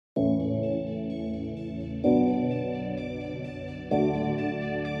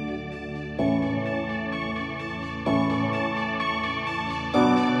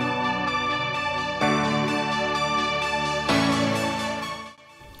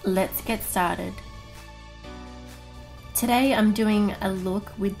Let's get started. Today I'm doing a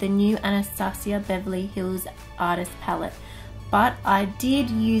look with the new Anastasia Beverly Hills Artist Palette, but I did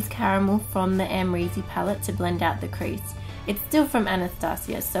use caramel from the Maree palette to blend out the crease. It's still from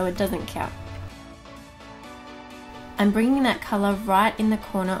Anastasia, so it doesn't count. I'm bringing that colour right in the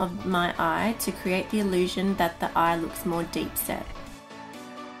corner of my eye to create the illusion that the eye looks more deep set.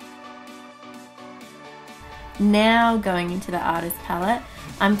 Now going into the Artist Palette,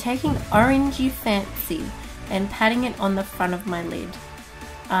 I'm taking Orangey Fancy and patting it on the front of my lid.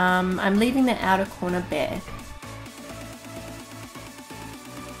 I'm leaving the outer corner bare.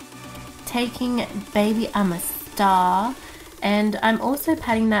 Taking Baby I'm a Star, and I'm also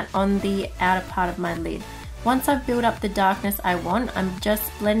patting that on the outer part of my lid. Once I've built up the darkness I want, I'm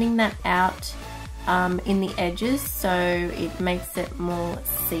just blending that out in the edges so it makes it more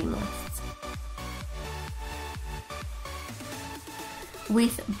seamless.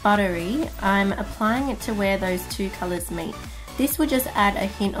 With Buttery, I'm applying it to where those two colours meet. This will just add a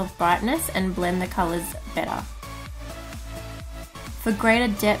hint of brightness and blend the colours better. For greater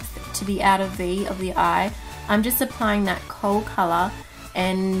depth to the outer V of the eye, I'm just applying that coal colour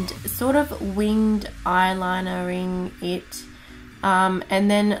and sort of winged eyelinering it, and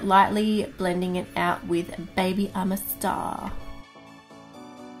then lightly blending it out with Baby I'm a Star.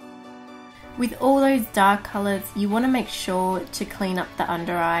 With all those dark colours, you want to make sure to clean up the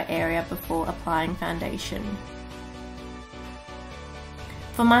under eye area before applying foundation.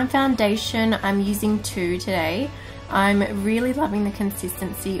 For my foundation, I'm using two today. I'm really loving the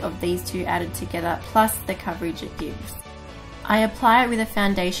consistency of these two added together, plus the coverage it gives. I apply it with a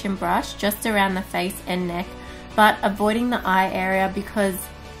foundation brush just around the face and neck, but avoiding the eye area because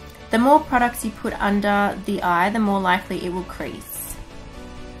the more products you put under the eye, the more likely it will crease.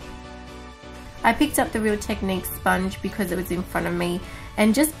 I picked up the Real Techniques sponge because it was in front of me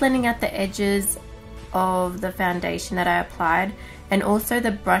and just blending out the edges of the foundation that I applied and also the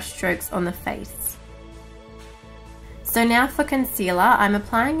brush strokes on the face. So now for concealer, I'm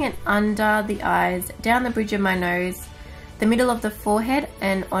applying it under the eyes, down the bridge of my nose, the middle of the forehead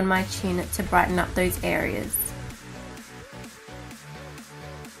and on my chin to brighten up those areas.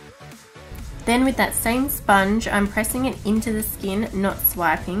 Then with that same sponge, I'm pressing it into the skin, not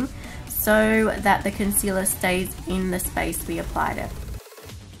swiping, so that the concealer stays in the space we applied it.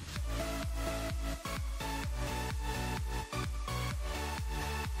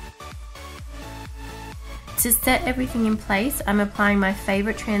 To set everything in place, I'm applying my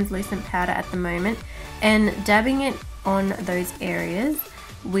favourite translucent powder at the moment and dabbing it on those areas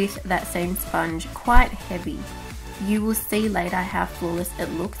with that same sponge, quite heavy. You will see later how flawless it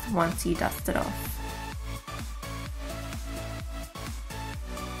looks once you dust it off.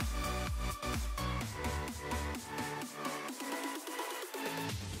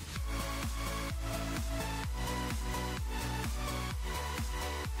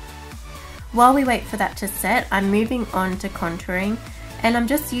 While we wait for that to set, I'm moving on to contouring, and I'm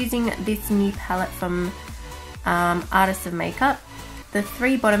just using this new palette from Artists of Makeup. The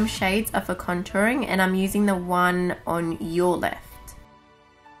three bottom shades are for contouring and I'm using the one on your left.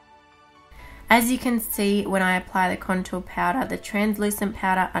 As you can see, when I apply the contour powder, the translucent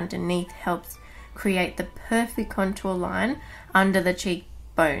powder underneath helps create the perfect contour line under the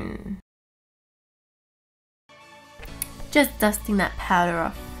cheekbone. Just dusting that powder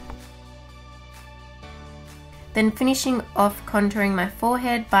off. Then finishing off contouring my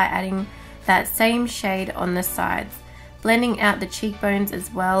forehead by adding that same shade on the sides, blending out the cheekbones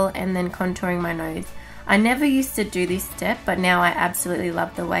as well and then contouring my nose. I never used to do this step, but now I absolutely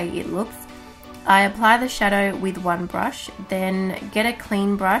love the way it looks. I apply the shadow with one brush, then get a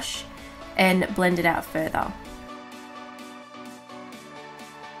clean brush and blend it out further.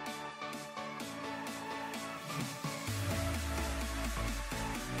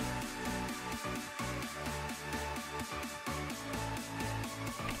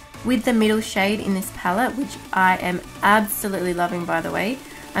 With the middle shade in this palette, which I am absolutely loving by the way,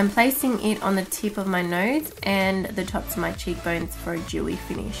 I'm placing it on the tip of my nose and the tops of my cheekbones for a dewy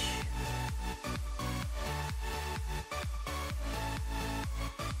finish.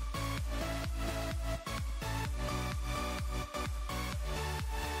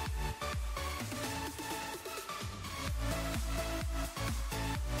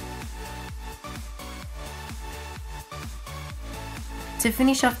 To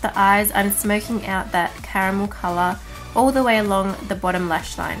finish off the eyes, I'm smoking out that caramel colour all the way along the bottom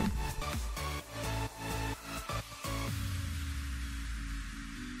lash line.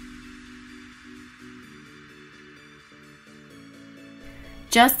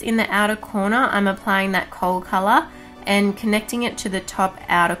 Just in the outer corner, I'm applying that coal colour and connecting it to the top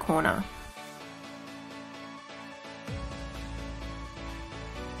outer corner.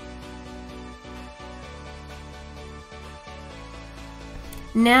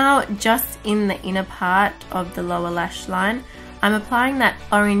 Now, just in the inner part of the lower lash line, I'm applying that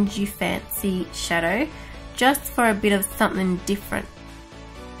orangey fancy shadow just for a bit of something different.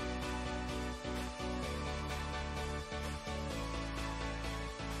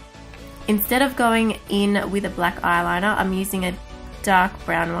 Instead of going in with a black eyeliner, I'm using a dark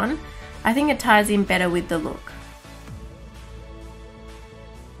brown one. I think it ties in better with the look.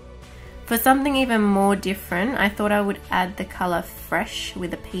 For something even more different, I thought I would add the colour Fresh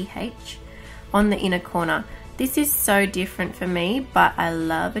with a PH on the inner corner. This is so different for me, but I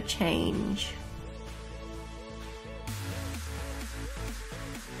love a change.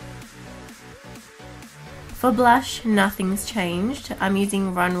 For blush, nothing's changed. I'm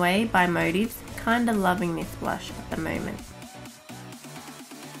using Runway by Motives. Kinda loving this blush at the moment.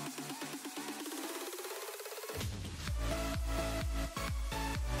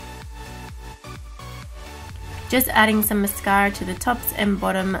 Just adding some mascara to the tops and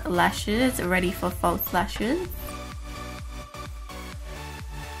bottom lashes, ready for false lashes.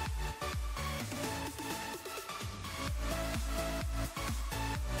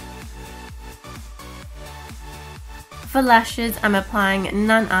 For lashes, I'm applying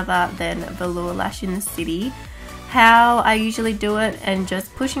none other than Velour Lash in the City. How I usually do it, and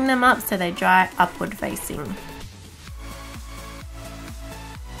just pushing them up so they dry upward facing.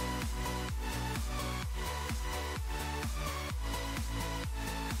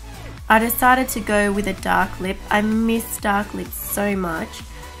 I decided to go with a dark lip. I miss dark lips so much.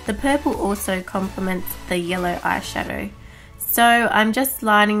 The purple also complements the yellow eyeshadow. So I'm just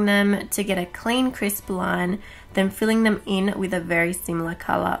lining them to get a clean, crisp line, then filling them in with a very similar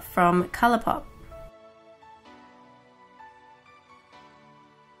colour from COLOURPOP.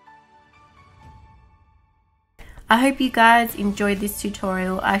 I hope you guys enjoyed this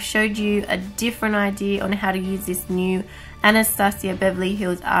tutorial. I showed you a different idea on how to use this new Anastasia Beverly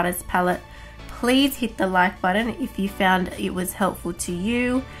Hills Artist Palette. Please hit the like button if you found it was helpful to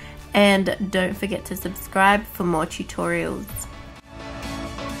you, and don't forget to subscribe for more tutorials.